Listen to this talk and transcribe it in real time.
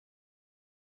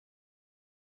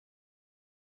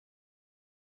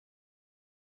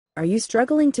Are you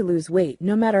struggling to lose weight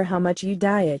no matter how much you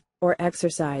diet or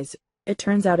exercise? It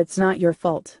turns out it's not your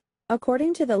fault.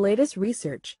 According to the latest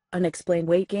research, unexplained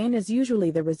weight gain is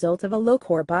usually the result of a low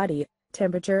core body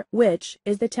temperature, which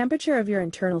is the temperature of your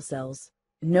internal cells.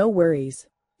 No worries.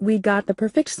 We got the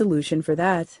perfect solution for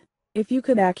that. If you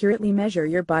could accurately measure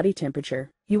your body temperature,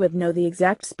 you would know the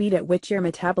exact speed at which your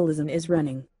metabolism is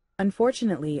running.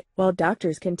 Unfortunately, while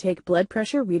doctors can take blood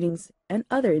pressure readings and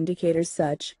other indicators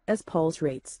such as pulse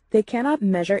rates, they cannot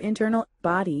measure internal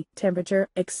body temperature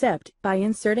except by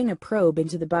inserting a probe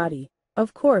into the body.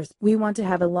 Of course, we want to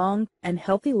have a long and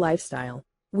healthy lifestyle.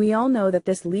 We all know that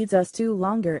this leads us to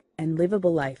longer and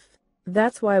livable life.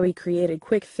 That's why we created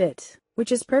Quick Fit,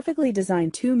 which is perfectly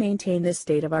designed to maintain this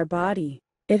state of our body.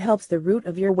 It helps the root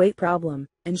of your weight problem,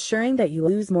 ensuring that you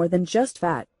lose more than just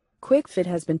fat. Quick Fit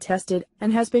has been tested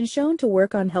and has been shown to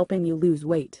work on helping you lose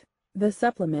weight. The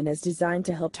supplement is designed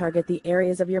to help target the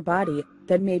areas of your body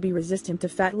that may be resistant to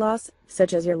fat loss,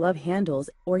 such as your love handles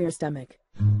or your stomach.